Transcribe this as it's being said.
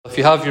If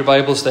you have your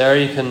Bibles there,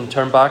 you can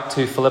turn back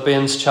to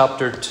Philippians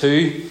chapter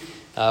 2.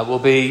 We'll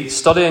be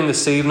studying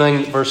this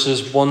evening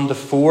verses 1 to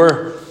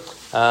 4.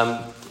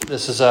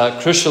 This is a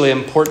crucially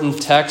important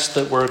text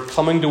that we're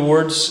coming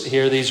towards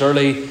here, these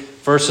early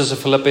verses of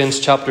Philippians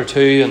chapter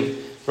 2. And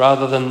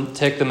rather than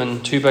take them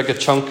in too big a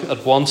chunk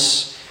at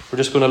once, we're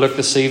just going to look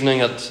this evening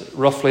at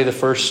roughly the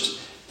first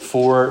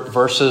 4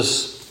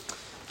 verses.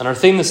 And our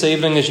theme this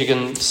evening, as you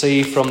can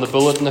see from the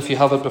bulletin if you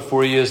have it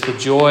before you, is the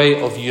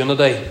joy of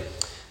unity.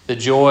 The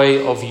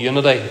joy of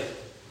unity.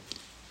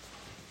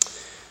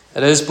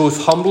 It is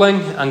both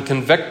humbling and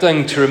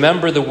convicting to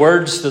remember the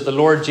words that the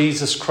Lord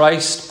Jesus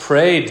Christ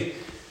prayed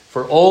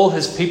for all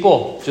his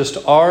people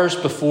just hours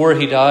before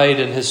he died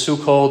in his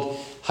so-called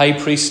high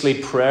priestly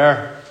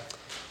prayer.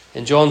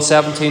 In John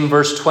 17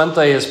 verse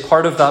 20, as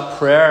part of that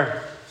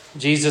prayer,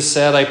 Jesus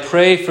said, "I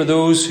pray for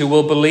those who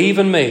will believe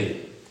in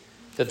me,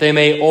 that they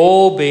may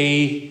all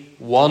be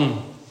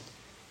one.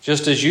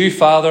 Just as you,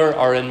 Father,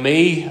 are in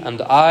me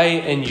and I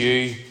in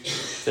you,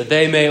 that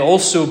they may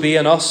also be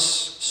in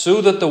us,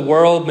 so that the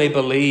world may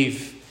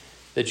believe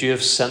that you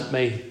have sent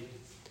me."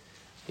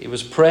 He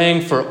was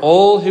praying for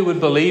all who would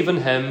believe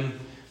in him,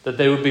 that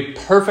they would be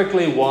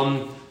perfectly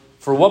one.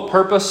 For what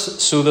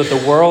purpose? So that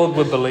the world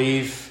would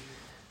believe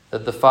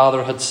that the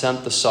Father had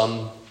sent the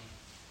Son.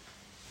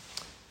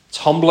 It's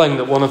humbling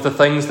that one of the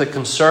things that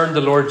concerned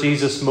the Lord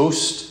Jesus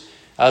most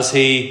as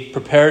he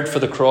prepared for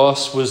the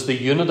cross was the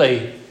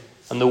unity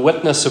and the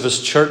witness of his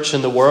church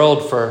in the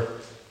world for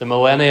the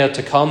millennia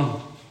to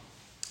come.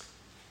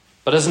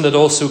 But isn't it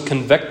also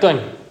convicting?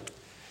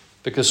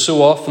 Because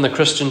so often the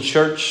Christian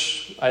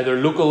church,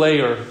 either locally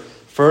or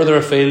further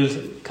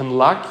afield, can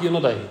lack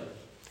unity.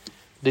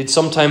 Indeed,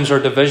 sometimes our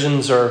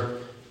divisions are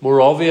more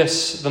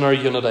obvious than our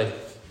unity.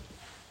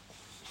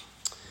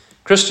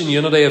 Christian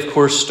unity, of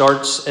course,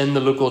 starts in the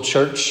local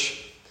church.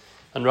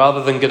 And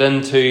rather than get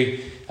into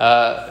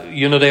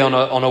unity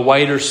on a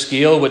wider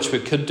scale, which we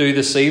could do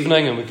this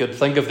evening, and we could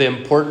think of the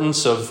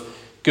importance of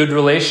good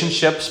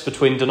relationships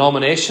between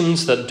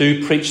denominations that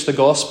do preach the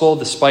gospel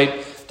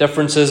despite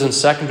differences in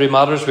secondary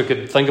matters. We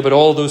could think about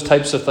all those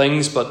types of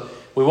things, but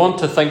we want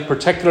to think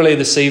particularly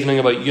this evening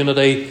about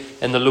unity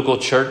in the local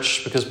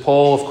church, because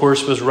Paul, of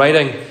course, was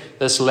writing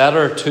this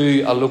letter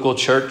to a local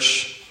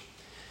church.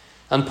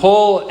 And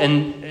Paul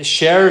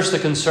shares the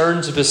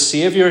concerns of his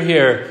Saviour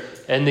here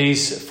in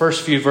these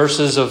first few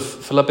verses of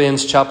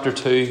Philippians chapter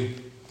 2,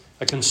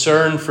 a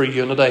concern for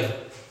unity.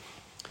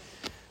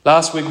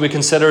 Last week we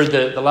considered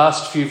the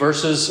last few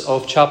verses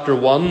of chapter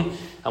 1,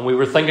 and we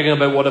were thinking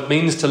about what it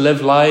means to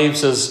live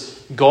lives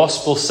as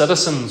gospel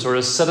citizens, or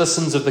as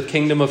citizens of the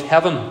kingdom of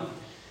heaven.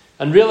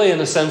 And really,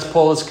 in a sense,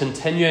 Paul is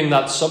continuing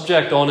that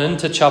subject on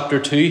into chapter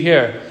 2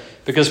 here,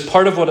 because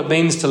part of what it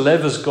means to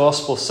live as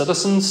gospel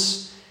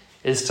citizens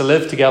is to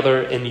live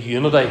together in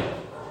unity,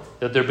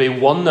 that there be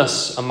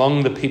oneness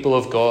among the people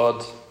of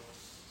God.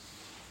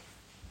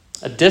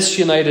 A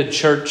disunited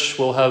church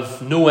will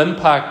have no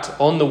impact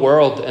on the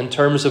world in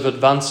terms of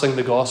advancing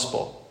the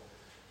gospel.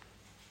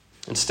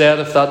 Instead,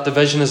 if that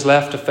division is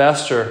left to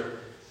fester,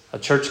 a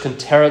church can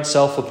tear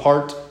itself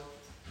apart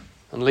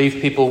and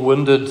leave people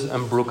wounded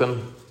and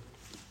broken.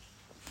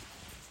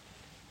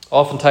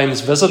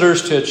 Oftentimes,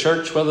 visitors to a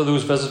church, whether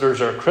those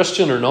visitors are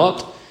Christian or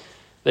not,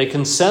 they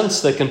can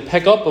sense, they can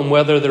pick up on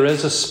whether there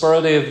is a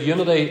spirit of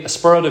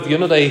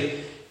unity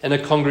in a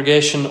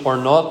congregation or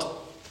not.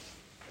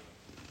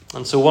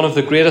 And so one of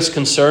the greatest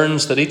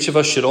concerns that each of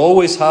us should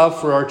always have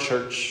for our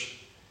church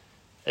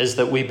is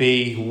that we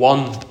be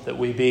one, that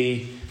we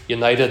be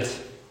united.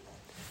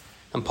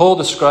 And Paul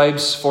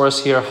describes for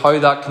us here how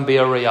that can be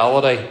a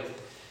reality.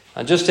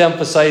 And just to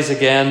emphasize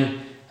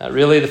again,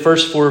 really the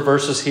first 4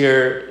 verses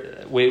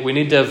here, we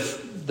need to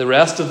have the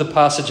rest of the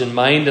passage in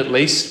mind at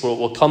least.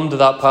 We'll come to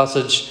that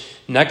passage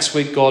next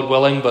week, God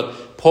willing.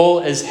 But Paul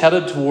is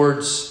headed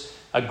towards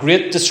a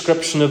great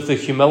description of the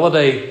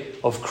humility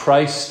of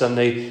Christ and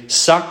the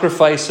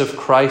sacrifice of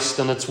Christ.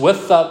 And it's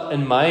with that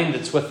in mind,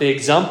 it's with the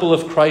example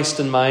of Christ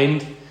in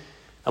mind,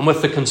 and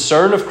with the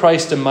concern of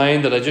Christ in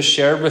mind that I just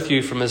shared with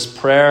you from his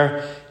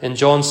prayer in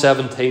John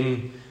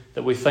 17,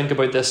 that we think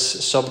about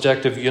this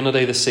subject of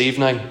unity this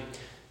evening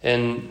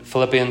in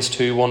Philippians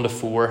 2, 1 to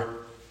 4.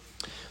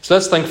 So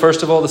let's think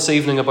first of all this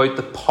evening about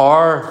the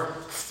power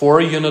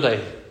for unity.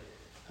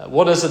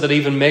 What is it that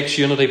even makes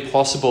unity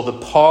possible? The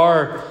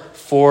power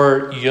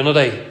for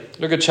unity.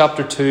 Look at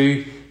chapter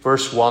 2,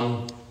 verse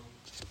 1.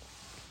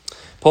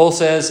 Paul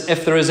says,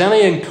 "If there is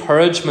any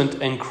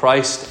encouragement in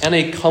Christ,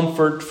 any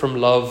comfort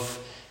from love,"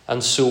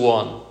 and so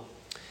on.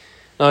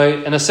 Now,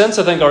 in a sense,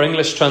 I think our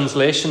English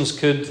translations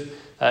could,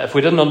 if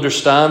we didn't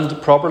understand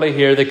properly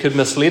here, they could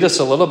mislead us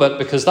a little bit,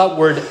 because that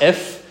word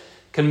 "if"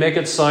 can make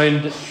it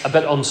sound a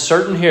bit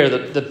uncertain here,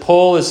 that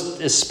Paul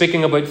is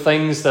speaking about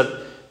things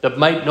that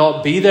might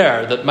not be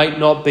there, that might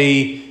not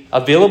be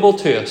available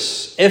to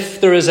us. If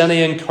there is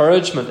any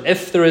encouragement,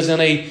 if there is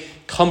any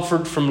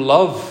comfort from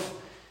love.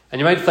 And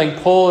you might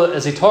think, Paul,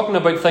 is he talking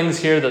about things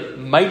here that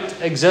might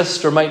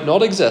exist or might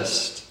not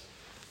exist?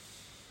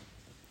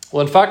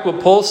 Well, in fact, what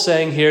Paul's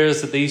saying here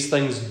is that these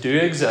things do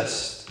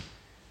exist.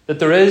 that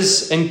there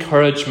is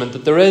encouragement,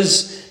 that there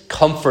is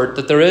comfort,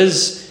 that there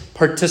is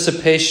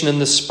participation in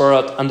the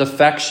Spirit and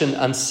affection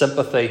and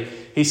sympathy.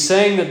 He's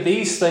saying that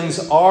these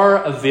things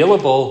are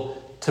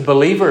available to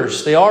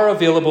believers. They are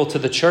available to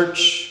the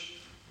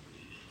church.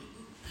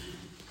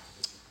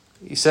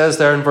 He says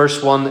there in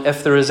verse 1,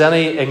 if there is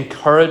any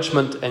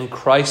encouragement in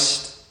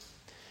Christ.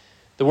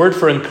 The word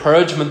for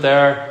encouragement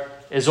there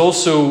is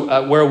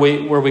also where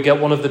we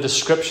get one of the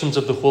descriptions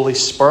of the Holy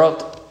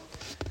Spirit.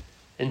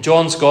 In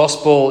John's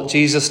Gospel,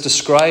 Jesus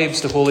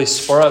describes the Holy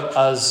Spirit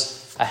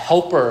as a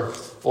helper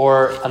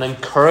or an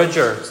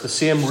encourager. It's the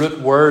same root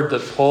word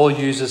that Paul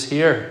uses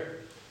here.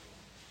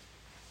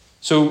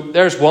 So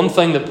there's one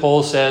thing that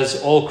Paul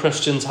says all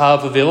Christians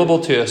have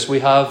available to us. We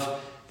have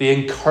the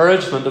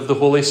encouragement of the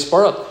Holy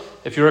Spirit.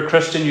 If you're a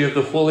Christian, you have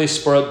the Holy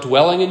Spirit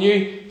dwelling in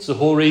you. It's the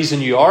whole reason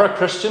you are a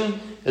Christian,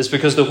 is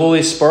because the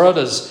Holy Spirit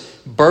has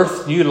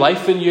birthed new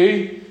life in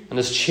you and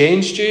has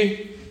changed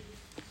you.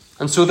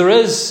 And so there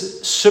is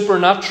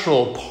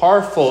supernatural,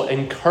 powerful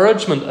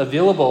encouragement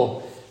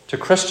available to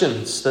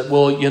Christians that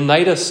will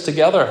unite us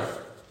together.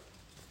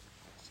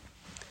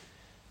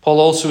 Paul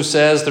also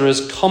says there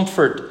is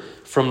comfort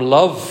from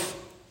love.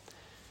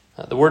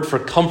 The word for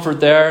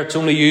comfort there, it's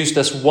only used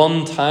this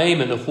one time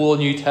in the whole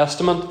New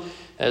Testament.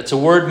 It's a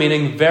word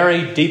meaning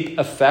very deep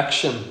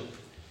affection,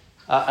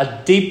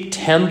 a deep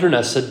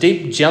tenderness, a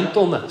deep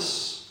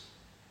gentleness.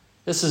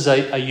 This is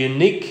a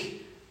unique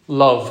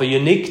love, a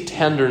unique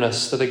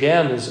tenderness that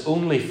again is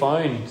only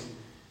found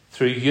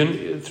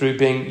through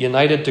being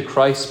united to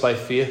Christ by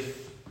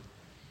faith.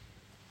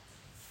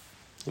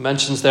 He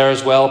mentions there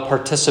as well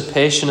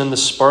participation in the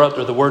Spirit,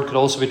 or the word could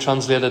also be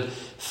translated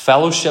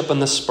fellowship in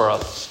the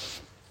Spirit.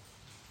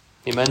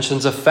 He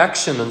mentions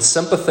affection and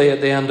sympathy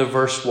at the end of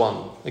verse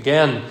 1.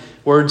 Again,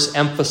 words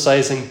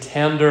emphasizing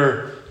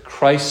tender,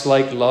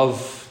 Christ-like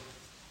love.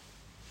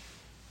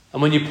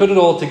 And when you put it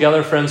all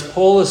together, friends,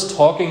 Paul is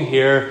talking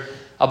here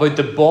about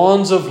the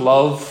bonds of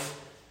love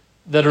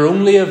that are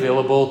only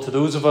available to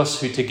those of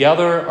us who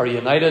together are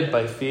united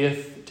by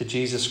faith to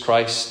Jesus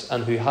Christ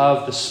and who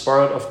have the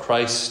Spirit of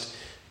Christ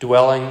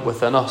dwelling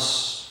within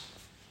us.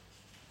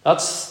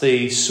 That's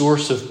the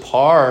source of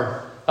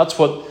power. That's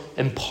what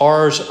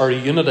empowers our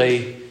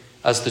unity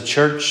as the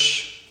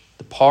church,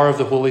 the power of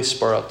the Holy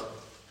Spirit.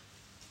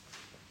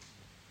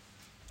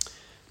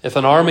 If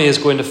an army is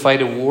going to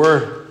fight a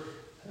war,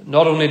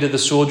 not only do the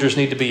soldiers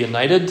need to be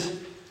united,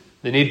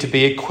 they need to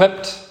be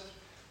equipped.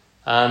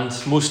 And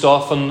most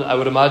often, I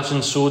would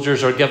imagine,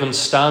 soldiers are given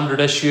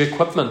standard issue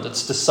equipment.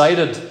 It's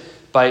decided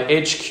by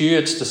HQ,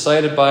 it's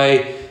decided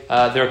by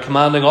their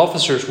commanding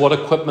officers what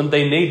equipment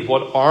they need,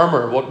 what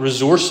armour, what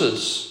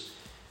resources.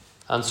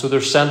 And so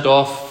they're sent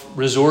off,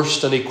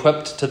 resourced and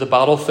equipped to the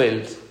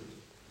battlefield.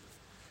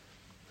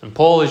 And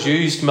Paul has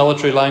used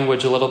military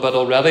language a little bit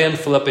already in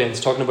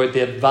Philippians, talking about the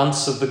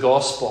advance of the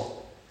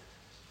gospel.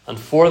 And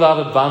for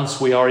that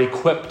advance, we are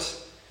equipped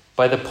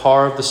by the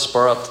power of the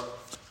Spirit.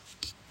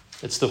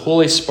 It's the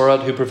Holy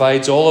Spirit who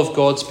provides all of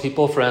God's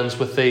people, friends,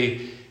 with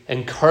the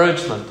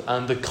encouragement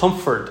and the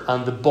comfort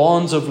and the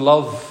bonds of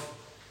love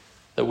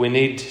that we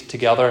need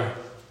together.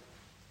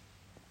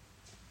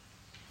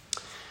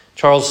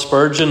 Charles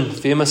Spurgeon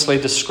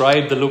famously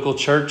described the local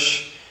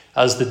church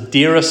as the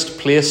dearest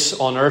place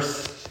on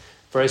earth.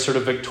 Very sort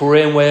of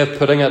Victorian way of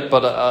putting it,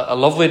 but a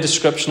lovely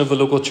description of the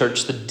local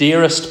church. The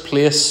dearest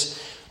place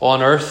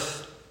on earth.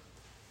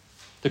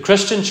 The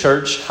Christian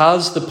church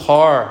has the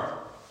power.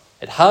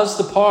 It has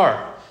the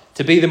power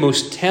to be the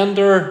most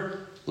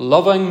tender,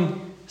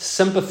 loving,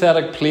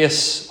 sympathetic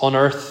place on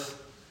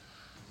earth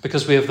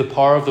because we have the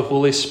power of the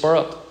Holy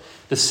Spirit.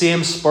 The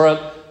same Spirit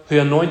who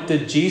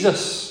anointed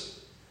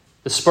Jesus.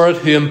 The Spirit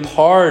who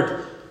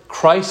empowered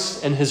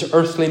Christ in his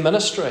earthly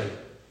ministry.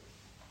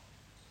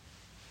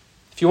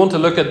 If you want to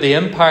look at the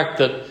impact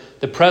that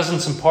the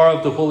presence and power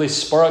of the Holy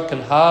Spirit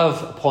can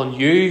have upon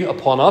you,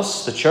 upon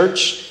us, the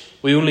church,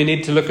 we only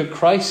need to look at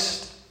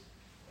Christ.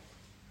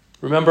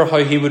 Remember how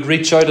he would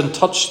reach out and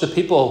touch the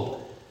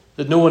people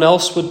that no one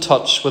else would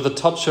touch with a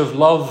touch of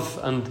love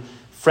and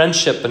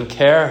friendship and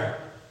care.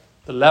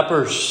 The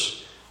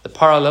lepers, the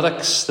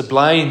paralytics, the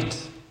blind.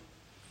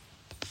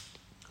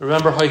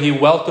 Remember how he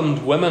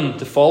welcomed women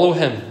to follow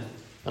him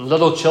and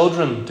little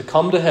children to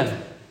come to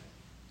him.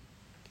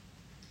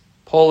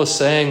 Paul is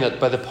saying that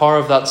by the power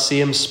of that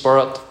same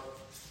Spirit,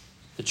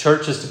 the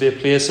church is to be a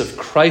place of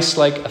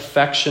Christ-like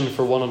affection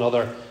for one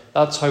another.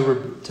 That's how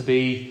we're to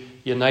be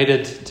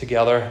united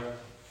together.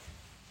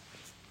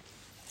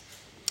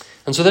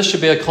 And so this should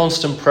be a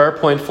constant prayer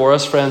point for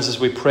us, friends, as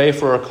we pray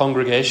for our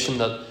congregation,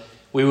 that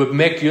we would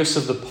make use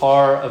of the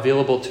power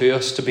available to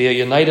us to be a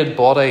united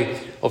body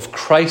of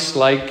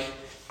Christ-like,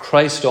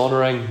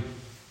 Christ-honouring,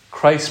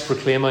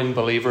 Christ-proclaiming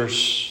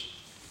believers.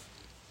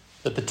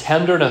 That the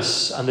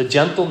tenderness and the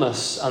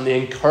gentleness and the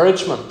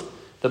encouragement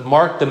that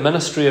mark the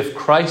ministry of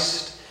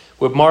Christ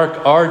would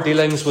mark our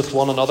dealings with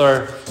one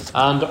another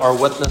and our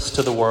witness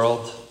to the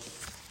world.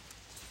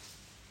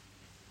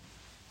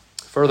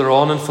 Further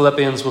on in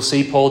Philippians, we'll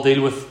see Paul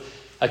deal with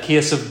a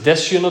case of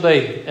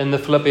disunity in the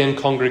Philippian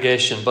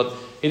congregation. But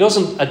he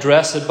doesn't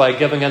address it by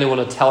giving anyone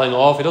a telling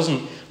off. He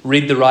doesn't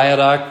read the riot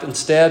act.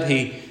 Instead,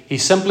 he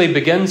simply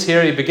begins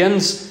here. He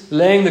begins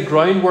laying the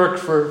groundwork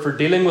for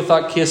dealing with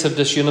that case of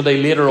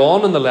disunity later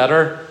on in the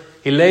letter.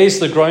 He lays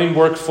the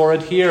groundwork for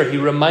it here. He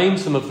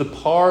reminds them of the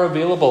power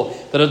available,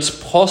 that it's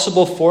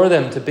possible for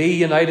them to be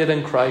united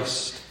in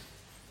Christ.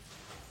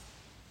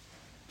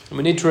 And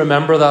we need to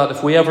remember that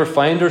if we ever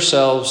find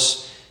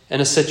ourselves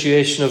in a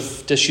situation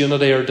of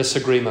disunity or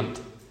disagreement,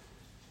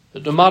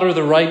 that no matter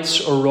the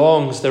rights or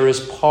wrongs, there is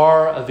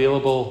power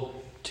available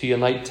to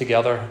unite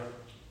together.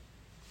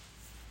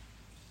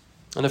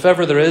 And if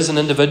ever there is an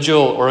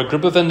individual or a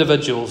group of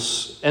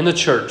individuals in a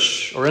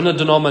church or in a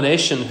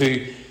denomination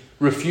who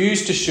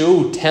refuse to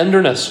show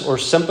tenderness or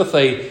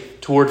sympathy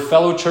toward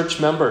fellow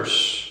church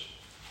members,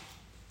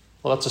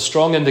 well, that's a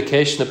strong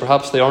indication that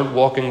perhaps they aren't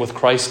walking with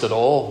Christ at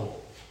all.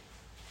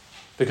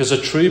 Because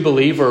a true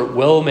believer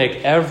will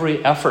make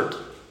every effort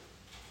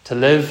to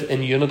live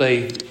in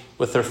unity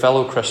with their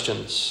fellow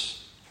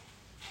Christians.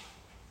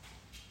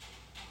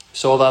 We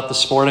saw that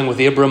this morning with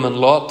Abram and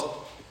Lot,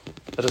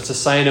 that it's a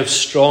sign of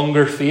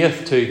stronger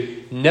faith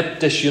to nip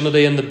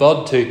disunity in the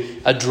bud,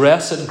 to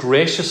address it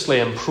graciously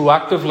and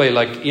proactively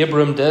like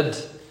Abram did,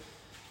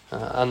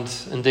 and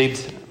indeed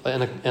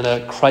in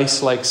a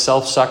Christ-like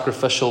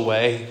self-sacrificial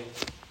way.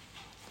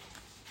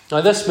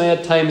 Now this may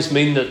at times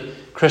mean that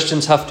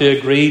Christians have to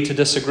agree to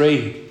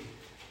disagree.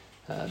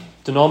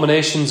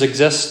 Denominations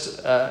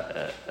exist,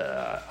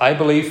 I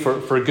believe,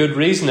 for a good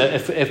reason.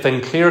 If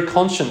in clear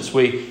conscience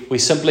we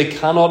simply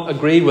cannot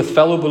agree with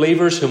fellow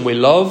believers whom we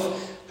love,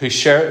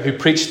 who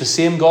preach the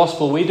same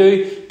gospel we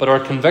do, but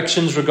our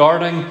convictions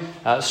regarding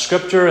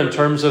Scripture in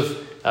terms of,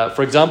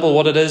 for example,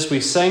 what it is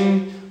we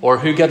sing or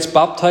who gets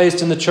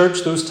baptized in the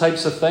church, those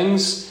types of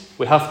things,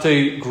 we have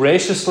to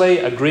graciously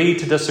agree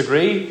to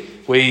disagree.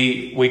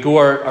 We go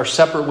our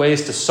separate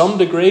ways to some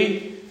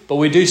degree, but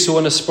we do so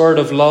in a spirit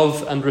of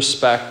love and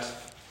respect.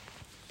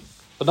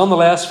 But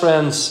nonetheless,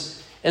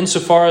 friends,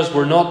 insofar as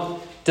we're not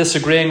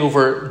disagreeing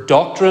over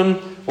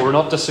doctrine, or we're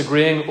not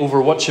disagreeing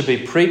over what should be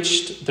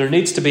preached, there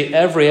needs to be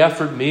every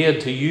effort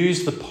made to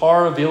use the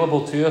power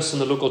available to us in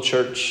the local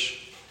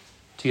church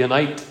to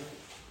unite.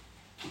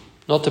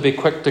 Not to be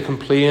quick to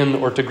complain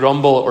or to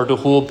grumble or to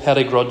hold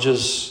petty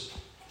grudges,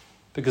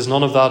 because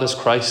none of that is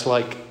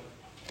Christ-like.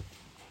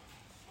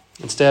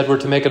 Instead, we're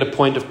to make it a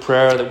point of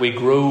prayer that we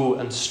grow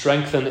and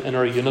strengthen in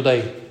our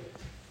unity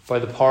by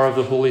the power of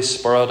the Holy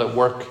Spirit at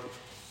work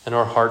in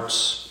our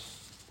hearts.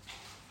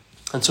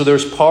 And so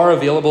there's power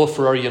available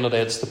for our unity.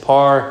 It's the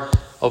power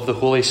of the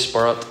Holy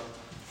Spirit.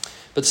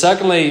 But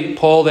secondly,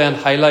 Paul then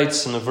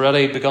highlights, and I've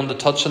already begun to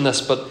touch on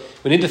this, but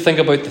we need to think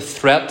about the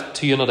threat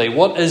to unity.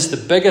 What is the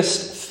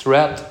biggest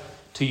threat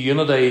to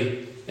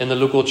unity in the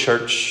local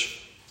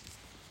church?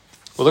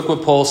 Well, look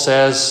what Paul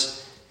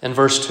says in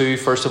verse 2,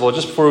 first of all,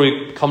 just before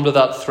we come to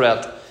that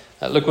threat.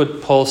 Look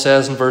what Paul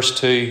says in verse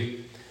 2.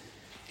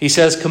 He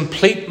says,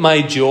 "Complete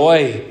my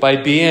joy by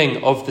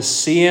being of the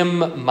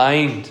same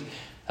mind,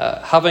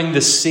 having the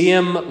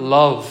same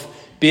love,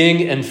 being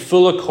in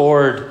full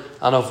accord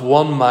and of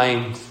one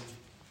mind."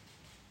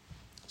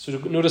 So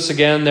notice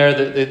again there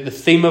the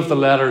theme of the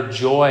letter,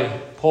 joy.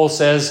 Paul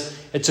says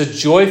it's a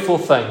joyful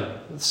thing.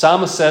 The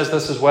psalmist says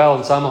this as well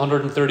in Psalm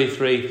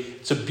 133.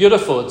 It's a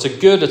beautiful, it's a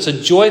good, it's a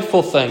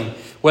joyful thing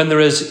when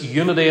there is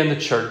unity in the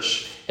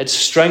church. It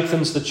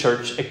strengthens the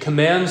church. It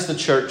commends the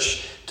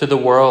church to the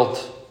world.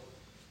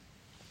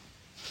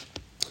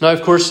 Now,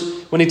 of course,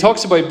 when he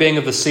talks about being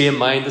of the same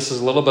mind, this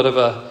is a little bit of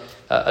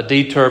a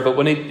detour, but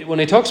when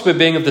he talks about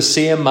being of the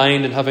same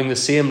mind and having the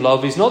same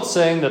love, he's not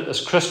saying that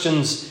as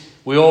Christians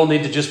we all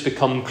need to just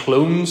become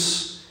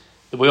clones,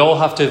 that we all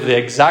have to have the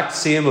exact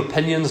same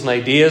opinions and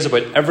ideas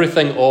about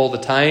everything all the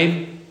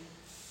time.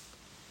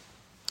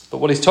 But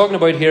what he's talking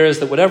about here is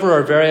that whatever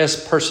our various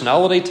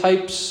personality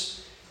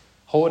types,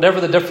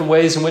 whatever the different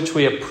ways in which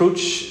we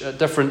approach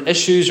different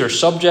issues or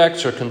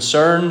subjects or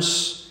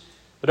concerns,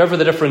 whatever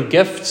the different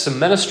gifts and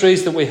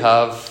ministries that we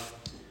have,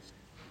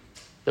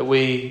 that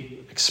we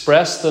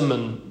express them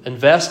and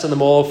invest in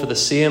them all for the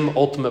same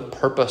ultimate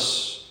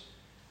purpose,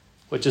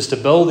 which is to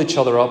build each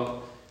other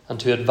up and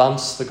to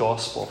advance the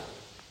gospel.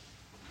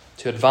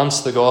 To advance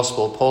the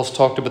gospel. Paul's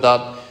talked about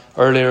that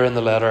earlier in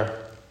the letter.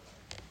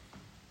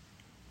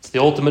 It's the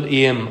ultimate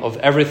aim of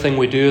everything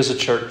we do as a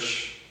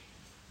church.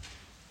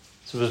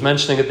 So I was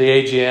mentioning at the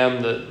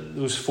AGM that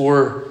those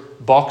 4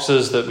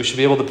 boxes that we should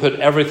be able to put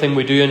everything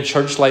we do in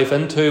church life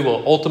into,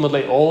 well,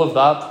 ultimately all of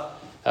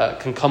that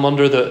can come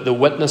under the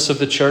witness of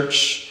the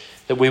church,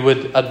 that we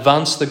would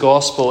advance the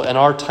gospel in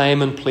our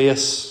time and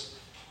place,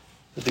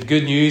 that the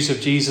good news of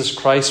Jesus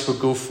Christ would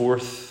go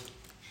forth.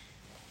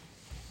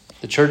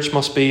 The church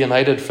must be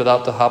united for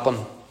that to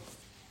happen.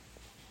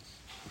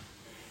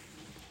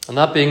 And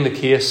that being the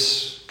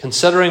case,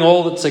 considering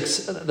all that's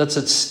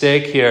at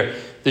stake here,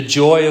 the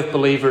joy of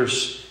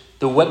believers,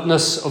 the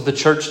witness of the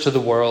church to the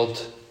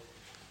world,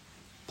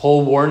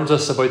 Paul warns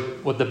us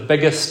about what the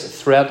biggest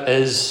threat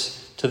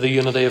is to the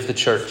unity of the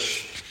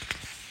church.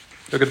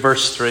 Look at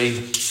verse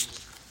 3.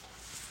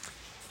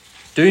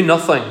 "Do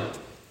nothing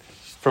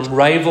from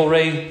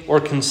rivalry or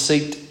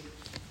conceit,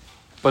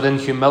 but in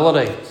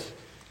humility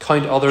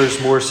count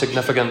others more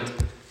significant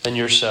than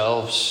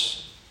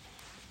yourselves.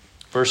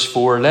 Verse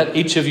 4, let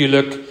each of you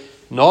look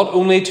not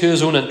only to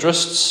his own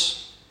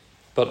interests,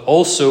 but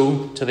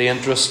also to the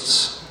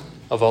interests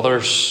of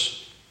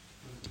others.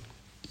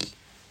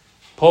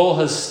 Paul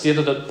has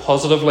stated it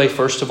positively,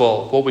 first of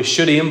all, what we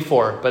should aim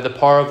for by the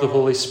power of the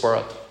Holy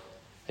Spirit.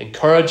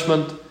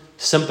 Encouragement,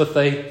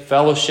 sympathy,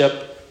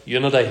 fellowship,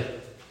 unity.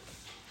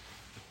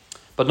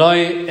 But now,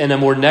 in a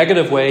more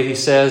negative way, he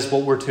says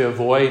what we're to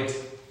avoid.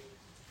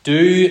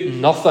 Do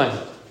nothing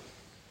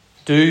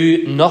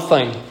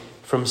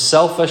from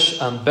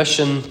selfish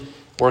ambition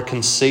or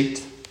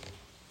conceit.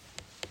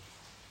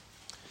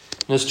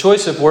 And his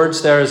choice of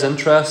words there is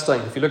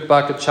interesting. If you look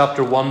back at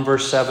chapter 1,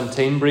 verse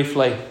 17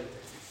 briefly.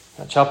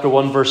 Chapter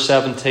 1, verse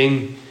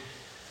 17.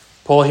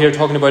 Paul here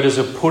talking about his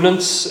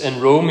opponents in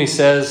Rome, he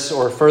says,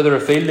 or further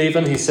afield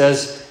even, he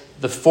says,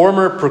 the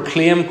former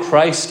proclaim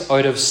Christ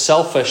out of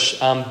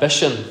selfish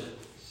ambition.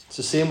 It's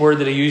the same word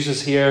that he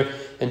uses here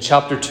in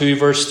chapter 2,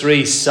 verse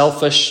 3,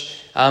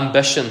 selfish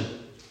ambition.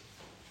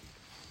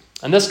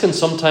 And this can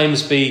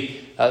sometimes be,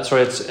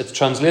 it's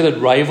translated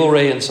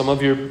rivalry in some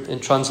of your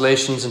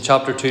translations in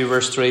chapter 2,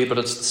 verse 3, but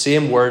it's the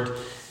same word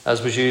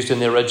as was used in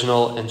the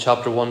original in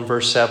chapter 1,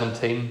 verse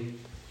 17.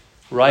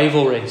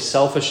 Rivalry,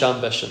 selfish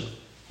ambition.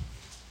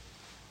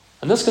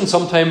 And this can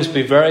sometimes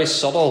be very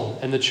subtle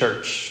in the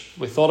church.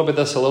 We thought about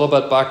this a little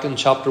bit back in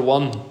chapter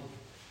 1.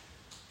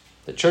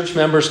 The church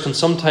members can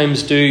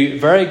sometimes do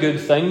very good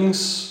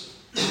things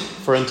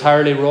for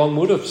entirely wrong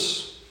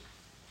motives.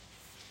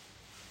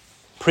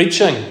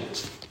 Preaching,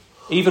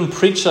 even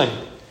preaching,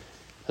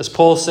 as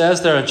Paul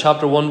says there in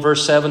chapter 1,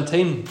 verse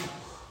 17,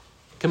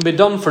 can be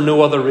done for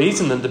no other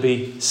reason than to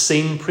be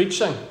seen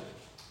preaching,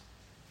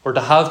 or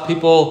to have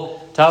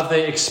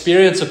the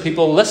experience of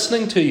people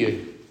listening to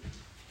you.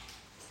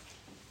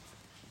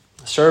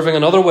 Serving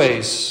in other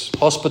ways,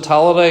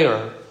 hospitality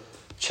or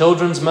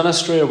children's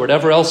ministry or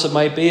whatever else it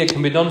might be, it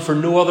can be done for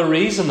no other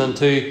reason than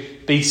to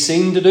be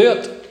seen to do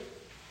it.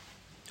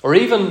 Or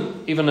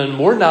even in a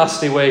more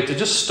nasty way, to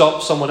just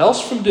stop someone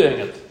else from doing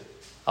it.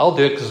 I'll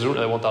do it because I don't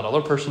really want that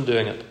other person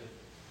doing it.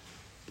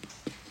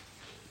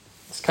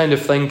 This kind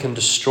of thing can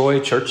destroy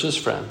churches,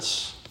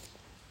 friends.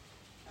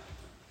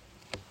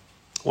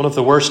 One of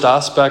the worst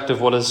aspects of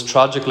what is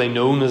tragically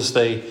known as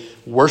the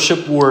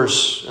worship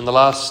wars in the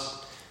last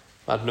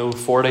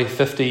 40,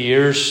 50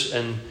 years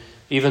in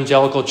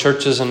evangelical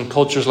churches and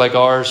cultures like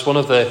ours, one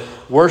of the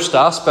worst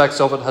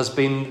aspects of it has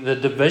been the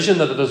division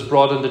that it has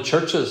brought into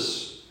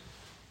churches.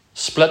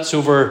 Splits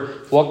over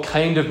what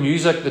kind of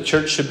music the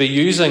church should be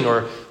using,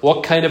 or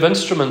what kind of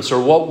instruments,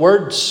 or what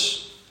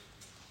words.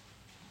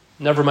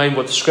 Never mind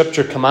what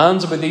Scripture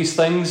commands about these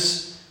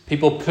things.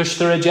 People push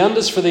their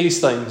agendas for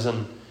these things,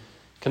 and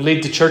can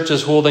lead to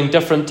churches holding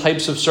different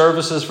types of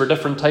services for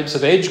different types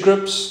of age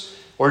groups,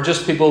 or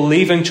just people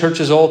leaving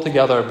churches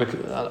altogether,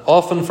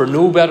 often for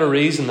no better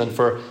reason than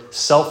for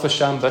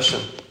selfish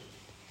ambition.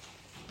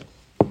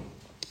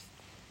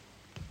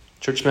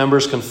 Church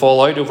members can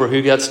fall out over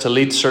who gets to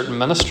lead certain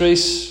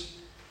ministries,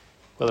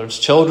 whether it's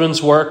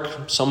children's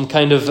work, some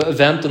kind of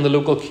event in the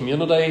local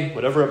community,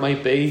 whatever it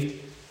might be.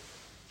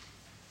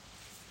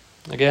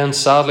 Again,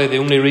 sadly, the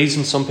only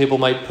reason some people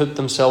might put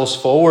themselves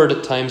forward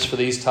at times for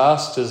these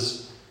tasks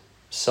is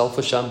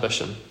selfish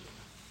ambition.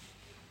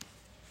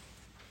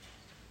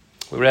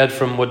 We read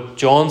from what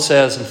John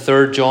says in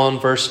 3 John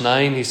verse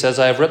 9. He says,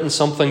 I have written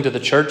something to the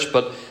church,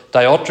 but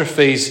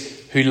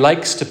Diotrephes, who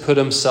likes to put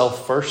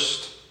himself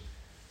first,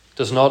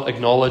 does not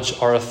acknowledge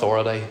our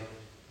authority.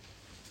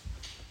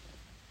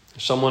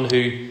 Someone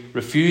who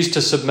refused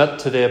to submit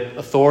to the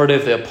authority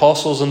of the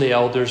apostles and the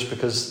elders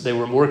because they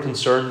were more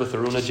concerned with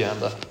their own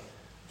agenda.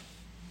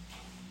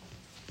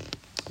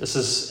 This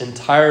is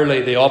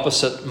entirely the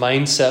opposite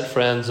mindset,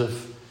 friends,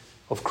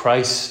 of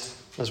Christ,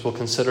 as we'll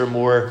consider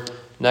more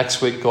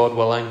next week, God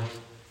willing.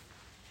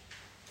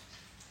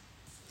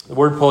 The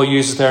word Paul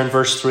uses there in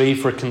verse 3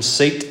 for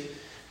conceit,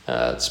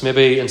 it's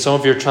maybe in some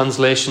of your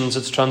translations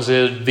it's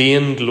translated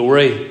vain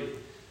glory.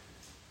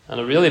 And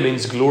it really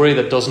means glory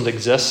that doesn't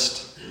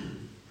exist.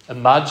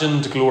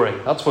 Imagined glory.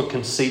 That's what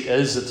conceit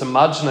is. It's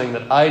imagining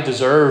that I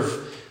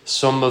deserve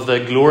some of the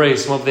glory,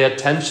 some of the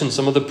attention,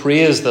 some of the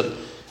praise that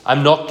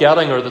I'm not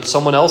getting or that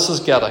someone else is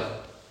getting.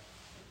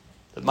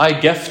 That my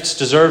gifts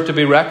deserve to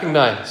be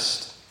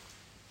recognized.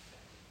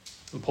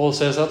 And Paul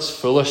says that's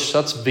foolish,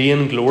 that's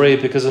vain glory,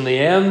 because in the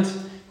end,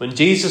 when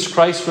Jesus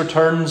Christ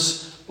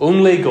returns,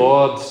 only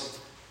God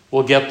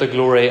will get the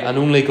glory and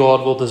only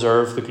God will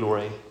deserve the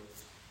glory.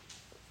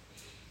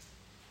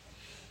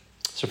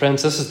 So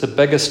friends, this is the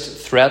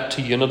biggest threat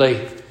to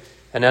unity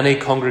in any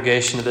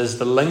congregation. It is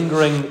the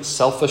lingering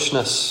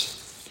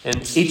selfishness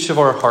in each of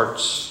our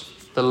hearts.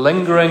 The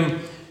lingering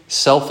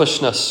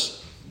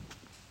selfishness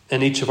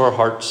in each of our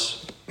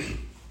hearts.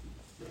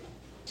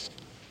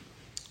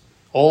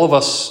 All of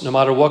us, no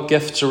matter what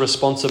gifts or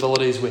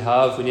responsibilities we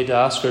have, we need to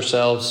ask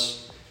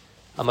ourselves,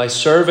 am I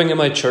serving in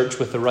my church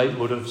with the right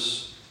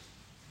motives?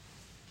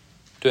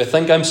 Do I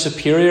think I'm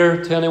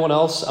superior to anyone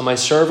else? Am I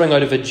serving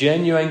out of a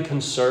genuine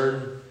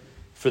concern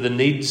for the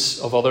needs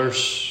of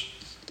others?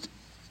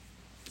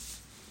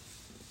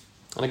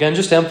 And again,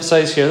 just to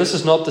emphasize here, this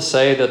is not to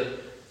say that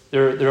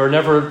there are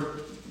never,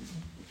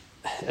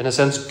 in a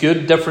sense,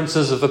 good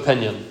differences of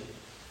opinion.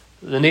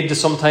 The need to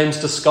sometimes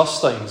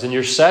discuss things. In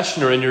your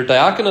session or in your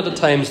diaconate at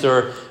times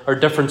there are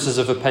differences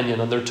of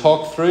opinion, and they're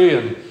talked through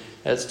and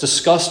it's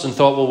discussed and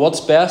thought, well, what's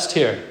best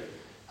here?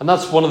 And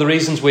that's one of the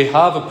reasons we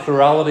have a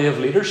plurality of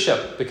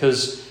leadership,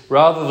 because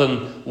rather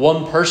than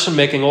one person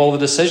making all the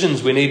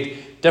decisions, we need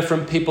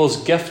different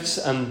people's gifts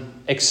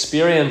and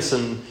experience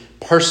and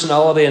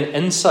personality and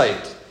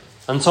insight.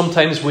 And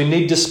sometimes we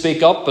need to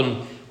speak up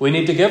and we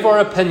need to give our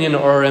opinion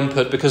or our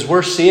input because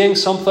we're seeing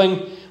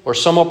something or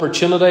some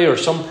opportunity or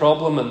some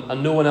problem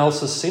and no one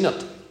else has seen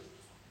it.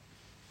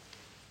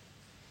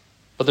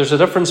 But there's a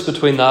difference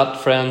between that,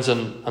 friends,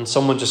 and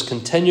someone just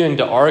continuing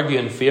to argue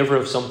in favour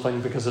of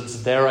something because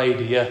it's their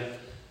idea.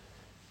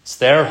 It's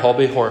their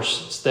hobby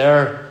horse. It's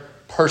their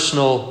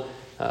personal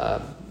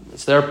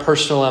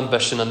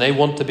ambition, and they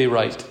want to be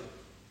right.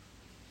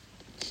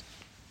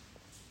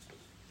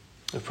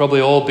 We've probably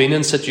all been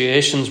in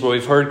situations where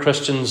we've heard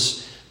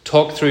Christians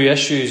talk through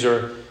issues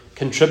or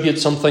contribute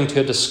something to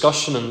a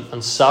discussion,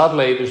 and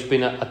sadly there's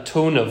been a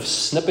tone of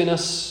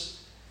snippiness,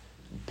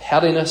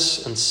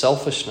 pettiness and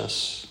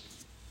selfishness.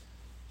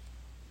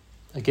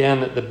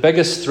 Again, the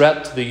biggest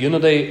threat to the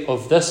unity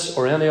of this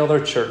or any other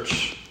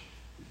church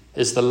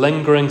is the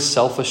lingering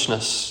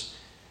selfishness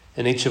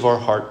in each of our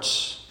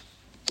hearts.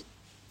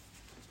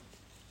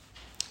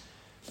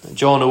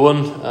 John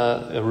Owen,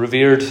 a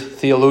revered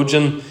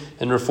theologian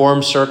in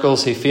Reformed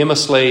circles, he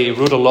famously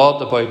wrote a lot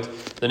about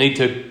the need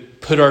to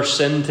put our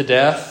sin to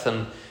death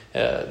and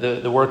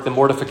the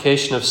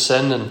mortification of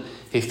sin. And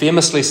he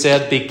famously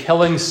said, "Be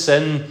killing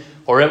sin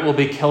or it will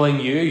be killing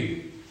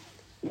you."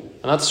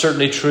 And that's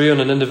certainly true on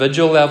an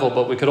individual level,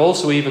 but we could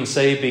also even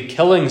say be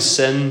killing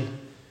sin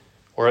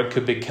or it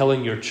could be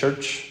killing your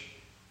church.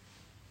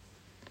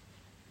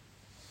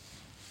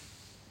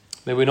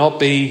 May we not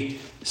be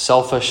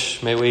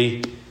selfish. May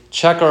we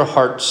check our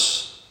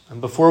hearts, and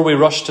before we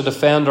rush to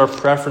defend our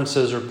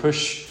preferences or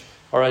push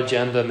our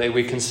agenda, may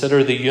we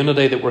consider the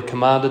unity that we're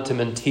commanded to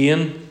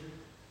maintain,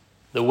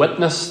 the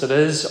witness that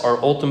is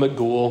our ultimate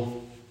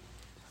goal,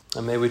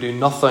 and may we do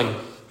nothing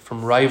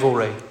from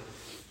rivalry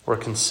or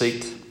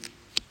conceit.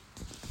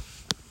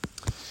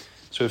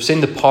 So we've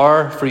seen the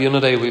power for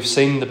unity, we've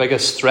seen the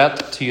biggest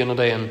threat to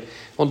unity, and I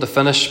want to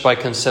finish by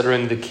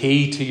considering the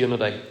key to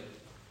unity.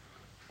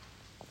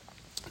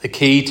 The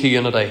key to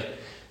unity.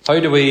 How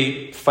do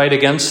we fight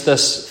against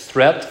this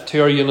threat to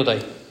our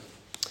unity?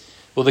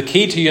 Well, the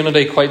key to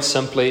unity, quite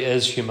simply,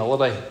 is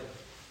humility.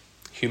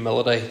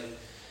 Humility.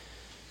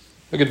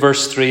 Look at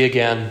verse 3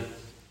 again.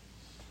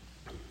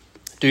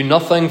 Do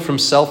nothing from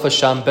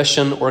selfish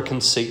ambition or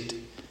conceit,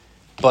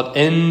 but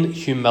in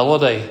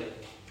humility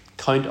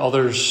count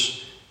others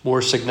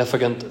more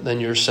significant than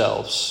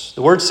yourselves.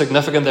 The word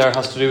significant there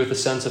has to do with the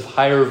sense of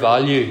higher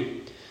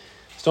value.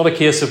 It's not a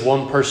case of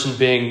one person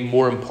being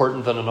more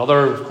important than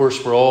another. Of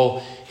course, we're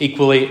all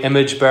equally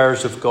image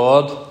bearers of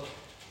God.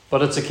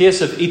 But it's a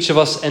case of each of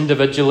us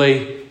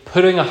individually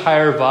putting a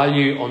higher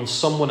value on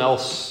someone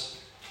else.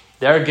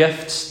 Their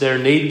gifts, their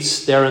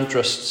needs, their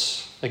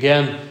interests.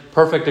 Again,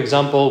 perfect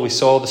example we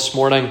saw this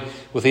morning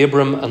with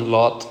Abram and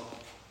Lot.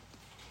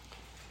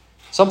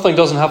 Something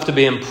doesn't have to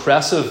be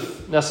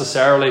impressive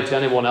necessarily to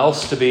anyone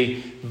else to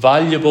be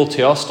valuable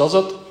to us, does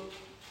it?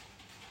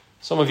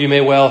 Some of you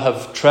may well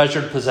have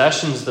treasured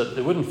possessions that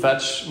they wouldn't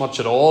fetch much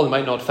at all. They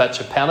might not fetch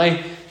a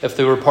penny if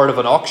they were part of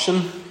an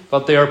auction,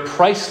 but they are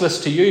priceless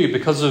to you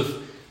because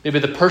of maybe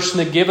the person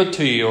that gave it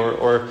to you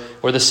or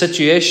the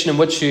situation in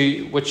which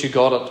you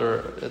got it,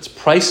 or it's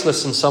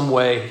priceless in some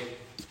way.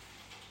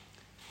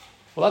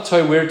 Well, that's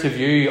how we're to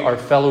view our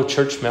fellow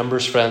church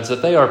members, friends,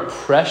 that they are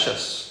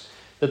precious,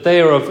 that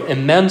they are of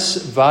immense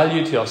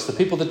value to us, the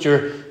people that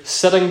you're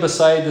sitting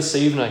beside this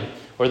evening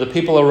or the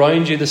people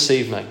around you this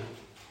evening,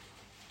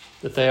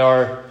 that they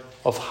are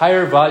of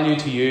higher value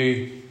to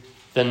you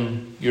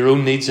than your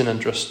own needs and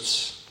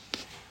interests.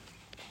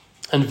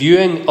 And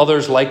viewing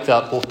others like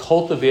that will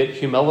cultivate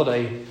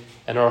humility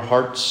in our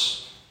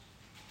hearts.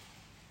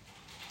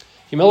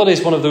 Humility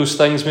is one of those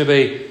things,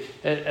 maybe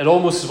it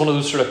almost is one of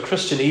those sort of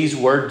Christianese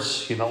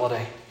words,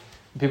 humility.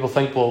 People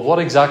think, well, what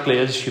exactly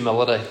is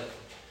humility?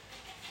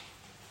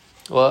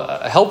 Well,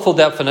 a helpful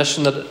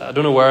definition that I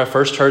don't know where I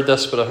first heard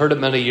this, but I heard it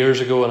many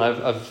years ago and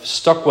I've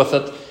stuck with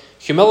it.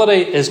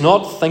 Humility is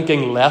not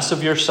thinking less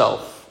of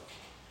yourself,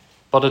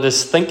 but it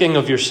is thinking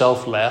of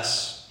yourself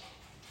less.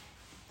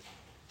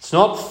 It's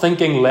not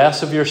thinking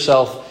less of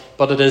yourself,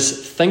 but it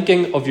is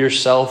thinking of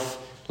yourself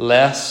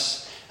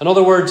less. In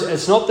other words,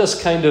 it's not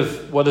this kind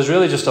of what is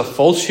really just a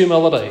false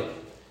humility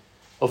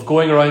of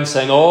going around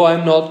saying, oh,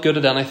 I'm not good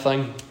at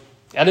anything.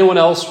 Anyone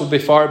else would be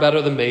far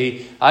better than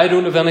me. I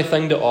don't have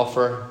anything to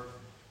offer.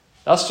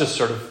 That's just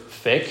sort of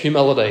fake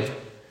humility.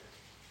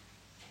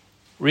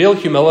 Real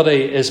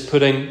humility is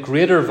putting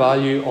greater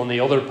value on the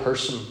other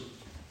person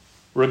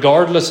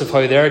regardless of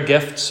how their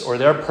gifts or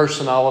their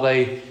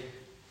personality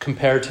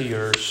compare to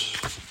yours.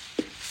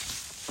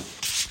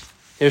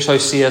 Here's how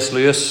C.S.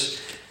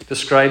 Lewis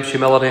describes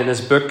humility in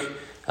his book,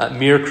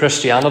 Mere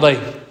Christianity.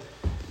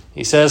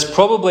 He says,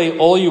 "Probably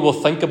all you will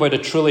think about a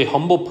truly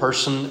humble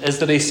person is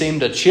that he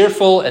seemed a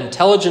cheerful,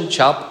 intelligent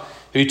chap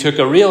who took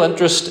a real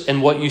interest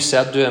in what you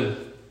said to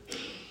him.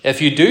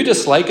 If you do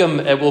dislike him,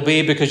 it will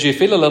be because you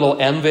feel a little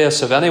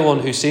envious of anyone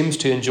who seems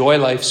to enjoy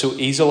life so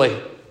easily.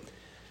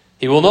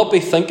 He will not be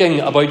thinking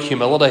about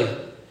humility.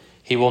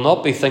 He will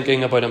not be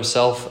thinking about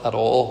himself at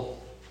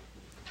all."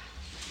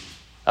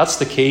 That's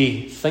the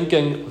key,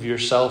 thinking of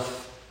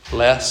yourself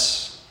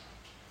less.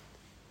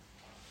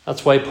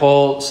 That's why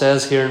Paul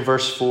says here in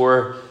verse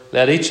 4,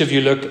 "Let each of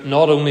you look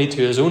not only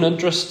to his own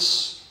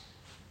interests,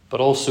 but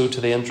also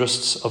to the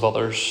interests of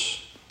others."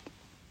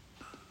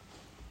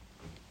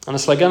 And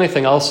it's like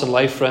anything else in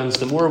life, friends.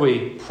 The more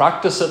we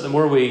practice it, the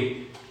more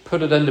we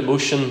put it into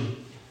motion,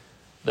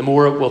 the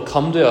more it will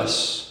come to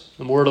us,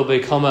 the more it'll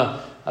become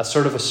a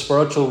sort of a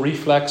spiritual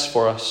reflex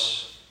for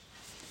us.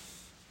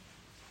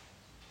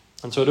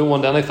 And so I don't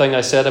want anything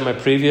I said in my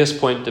previous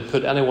point to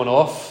put anyone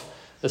off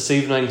this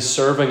evening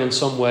serving in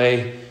some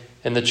way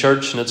in the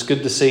church. And it's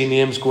good to see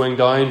names going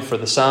down for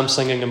the psalm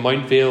singing in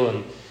Mount Vale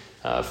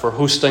and for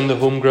hosting the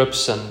home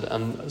groups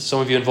and some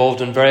of you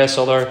involved in various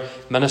other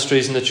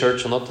ministries in the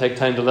church. I'll not take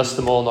time to list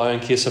them all now in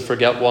case I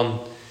forget one.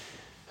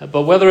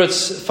 But whether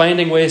it's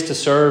finding ways to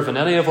serve in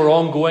any of our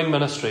ongoing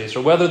ministries,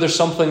 or whether there's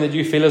something that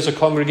you feel as a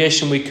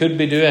congregation we could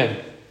be doing,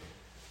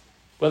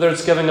 whether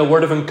it's giving a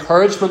word of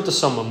encouragement to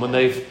someone when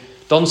they've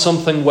done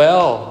something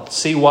well,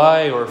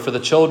 CY or for the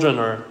children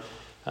or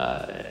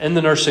in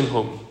the nursing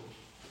home,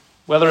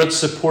 whether it's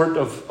support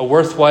of a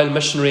worthwhile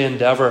missionary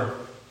endeavour,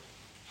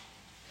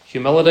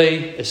 humility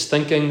is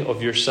thinking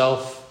of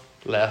yourself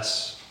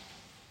less.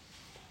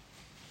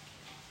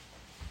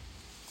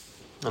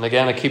 And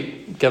again, I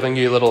keep giving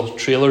you little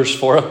trailers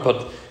for it,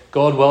 but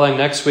God willing,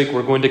 next week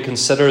we're going to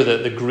consider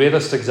the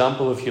greatest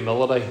example of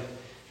humility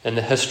in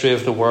the history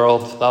of the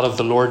world, that of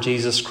the Lord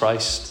Jesus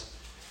Christ.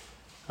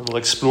 And we'll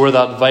explore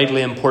that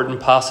vitally important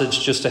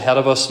passage just ahead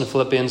of us in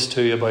Philippians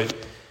 2 about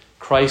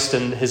Christ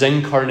and his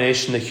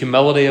incarnation, the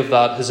humility of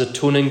that, his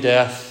atoning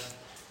death,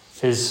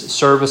 his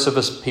service of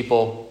his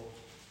people.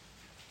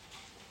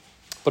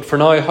 But for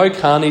now, how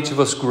can each of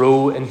us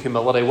grow in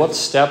humility? What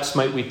steps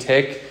might we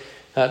take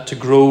to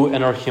grow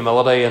in our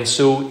humility and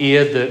so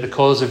aid the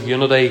cause of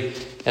unity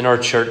in our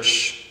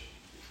church?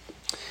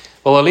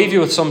 Well, I'll leave you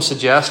with some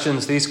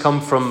suggestions. These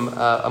come from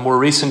a more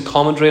recent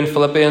commentary in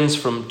Philippians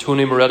from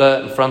Tony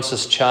Merida and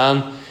Francis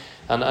Chan.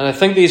 And I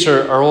think these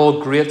are all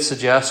great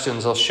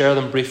suggestions. I'll share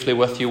them briefly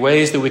with you.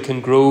 Ways that we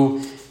can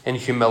grow in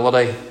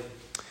humility.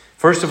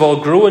 First of all,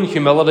 grow in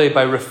humility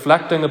by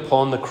reflecting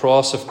upon the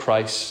cross of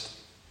Christ.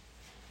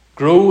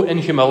 Grow in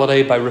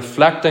humility by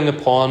reflecting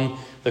upon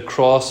the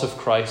cross of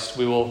Christ.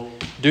 We will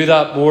do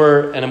that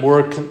in a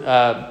more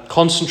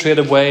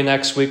concentrated way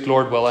next week,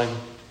 Lord willing.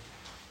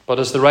 But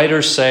as the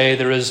writers say,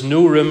 there is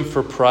no room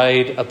for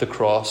pride at the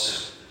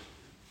cross.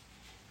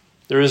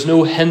 There is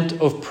no hint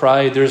of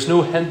pride. There is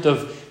no hint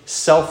of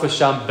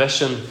selfish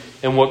ambition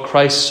in what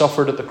Christ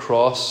suffered at the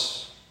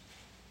cross.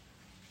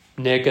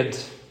 Naked,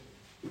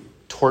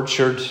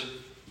 tortured,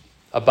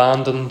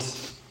 abandoned,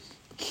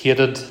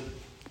 hated.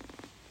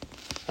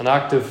 An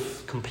act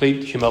of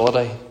complete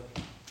humility.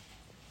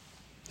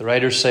 The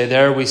writers say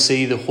there we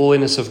see the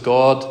holiness of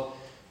God,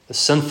 the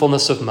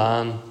sinfulness of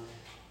man,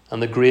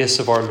 and the grace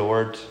of our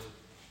Lord.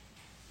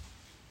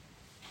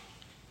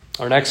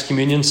 Our next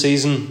communion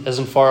season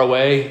isn't far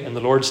away in the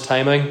Lord's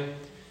timing.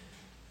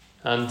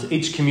 And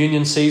each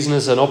communion season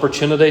is an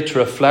opportunity to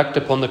reflect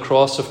upon the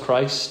cross of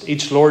Christ.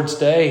 Each Lord's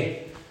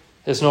Day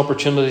is an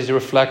opportunity to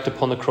reflect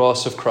upon the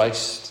cross of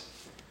Christ.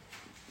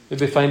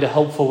 Maybe find a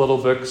helpful little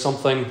book,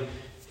 something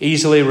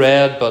easily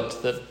read,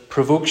 but that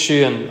provokes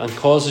you and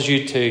causes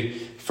you to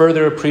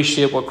further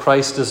appreciate what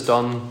Christ has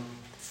done.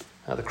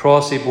 The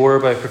Cross He Bore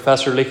by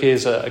Professor Leakey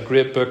is a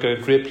great book, a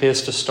great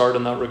place to start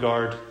in that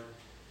regard.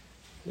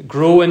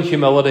 Grow in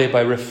humility by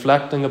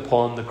reflecting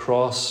upon the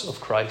cross of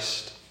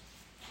Christ.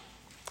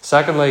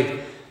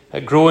 Secondly,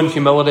 grow in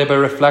humility by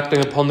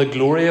reflecting upon the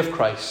glory of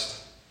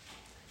Christ.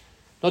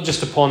 Not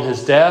just upon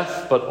his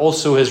death, but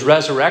also his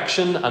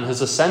resurrection and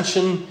his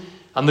ascension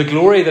and the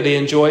glory that he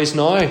enjoys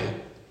now.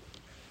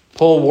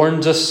 Paul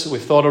warns us,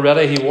 we've thought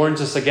already, he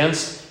warns us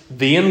against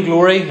vain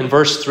glory in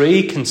verse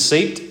 3,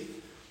 conceit.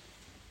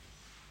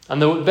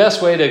 And the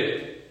best way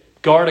to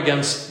guard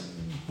against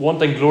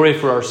wanting glory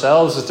for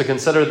ourselves is to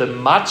consider the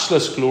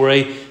matchless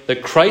glory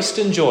that Christ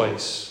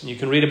enjoys. You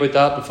can read about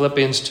that in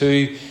Philippians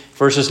 2,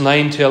 verses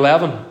 9 to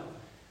 11.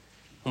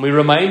 And we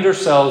remind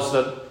ourselves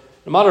that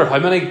no matter how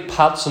many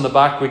pats on the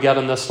back we get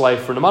in this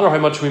life, or no matter how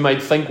much we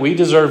might think we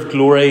deserve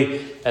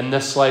glory in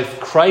this life,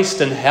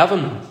 Christ in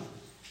heaven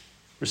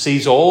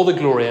receives all the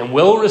glory and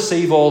will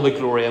receive all the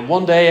glory. And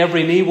one day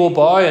every knee will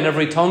bow and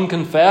every tongue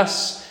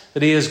confess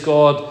that he is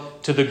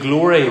God, to the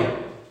glory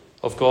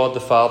of God the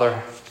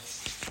Father.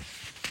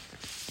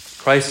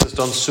 Christ has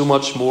done so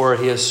much more.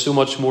 He is so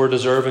much more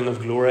deserving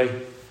of glory.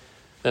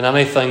 than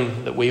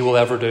anything that we will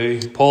ever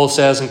do. Paul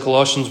says in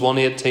Colossians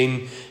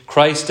 1:18,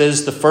 Christ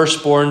is the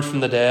firstborn from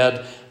the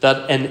dead,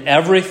 that in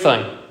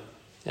everything,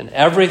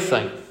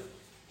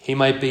 he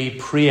might be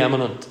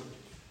preeminent.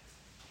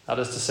 That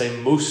is to say,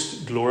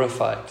 most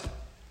glorified.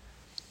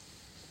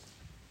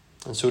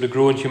 And so to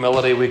grow in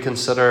humility, we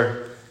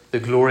consider the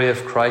glory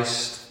of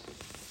Christ.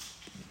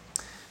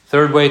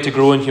 Third way to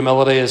grow in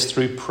humility is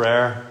through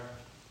prayer.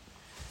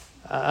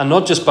 And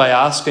not just by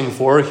asking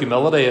for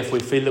humility if we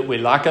feel that we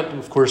lack it.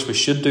 Of course, we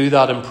should do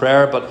that in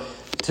prayer, but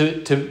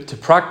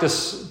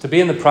to be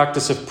in the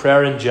practice of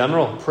prayer in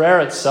general. Prayer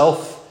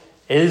itself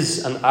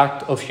is an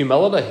act of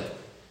humility.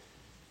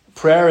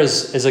 Prayer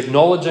is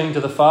acknowledging to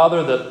the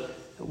Father that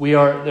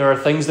there are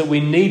things that we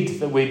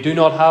need, that we do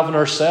not have in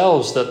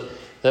ourselves,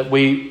 that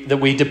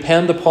we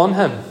depend upon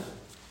Him.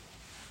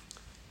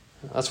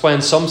 That's why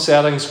in some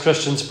settings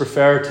Christians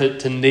prefer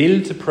to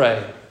kneel to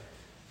pray.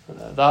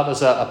 That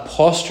is a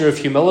posture of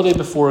humility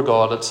before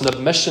God. It's an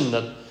admission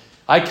that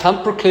I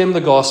can't proclaim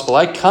the gospel.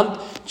 I can't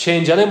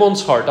change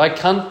anyone's heart. I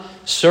can't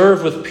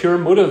serve with pure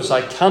motives.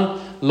 I can't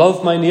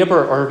love my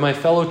neighbour or my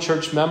fellow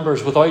church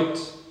members without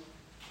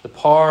the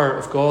power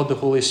of God, the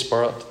Holy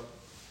Spirit.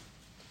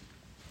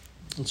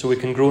 And so we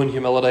can grow in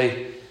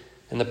humility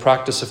in the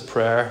practice of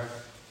prayer.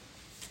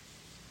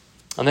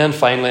 And then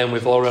finally, and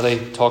we've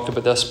already talked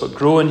about this, but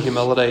grow in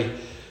humility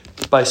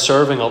by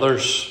serving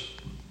others.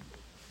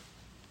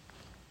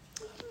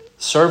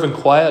 Serve in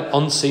quiet,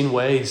 unseen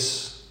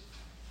ways.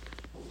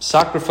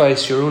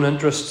 Sacrifice your own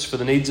interests for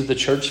the needs of the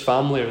church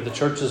family or the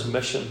church's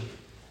mission.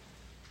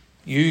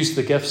 Use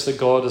the gifts that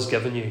God has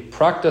given you.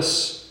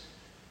 Practice.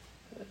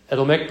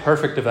 It'll make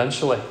perfect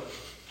eventually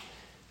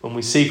when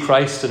we see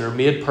Christ and are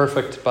made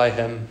perfect by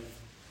Him.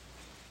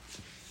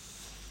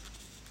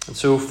 And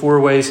so 4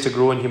 ways to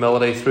grow in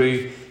humility: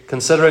 through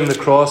considering the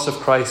cross of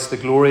Christ, the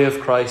glory of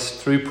Christ,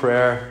 through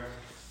prayer,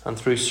 and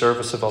through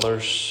service of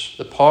others.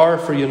 The power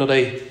for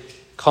unity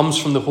comes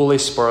from the Holy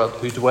Spirit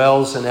who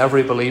dwells in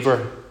every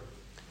believer.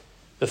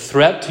 The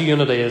threat to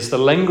unity is the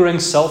lingering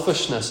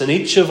selfishness in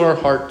each of our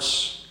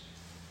hearts.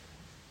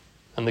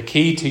 And the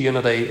key to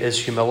unity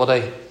is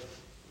humility,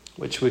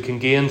 which we can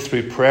gain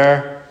through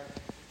prayer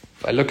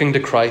by looking to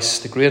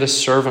Christ, the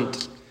greatest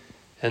servant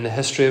in the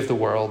history of the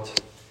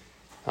world,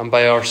 and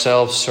by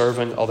ourselves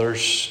serving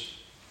others.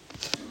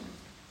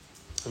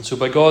 And so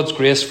by God's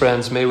grace,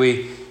 friends, may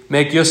we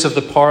make use of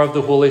the power of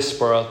the Holy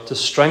Spirit to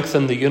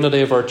strengthen the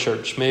unity of our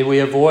church. May we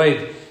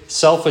avoid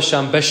selfish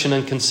ambition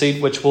and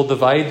conceit which will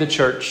divide the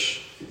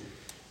church.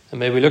 And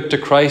may we look to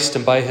Christ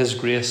and by His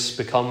grace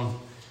become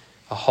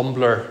a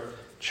humbler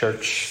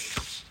church.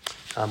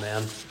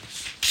 Amen.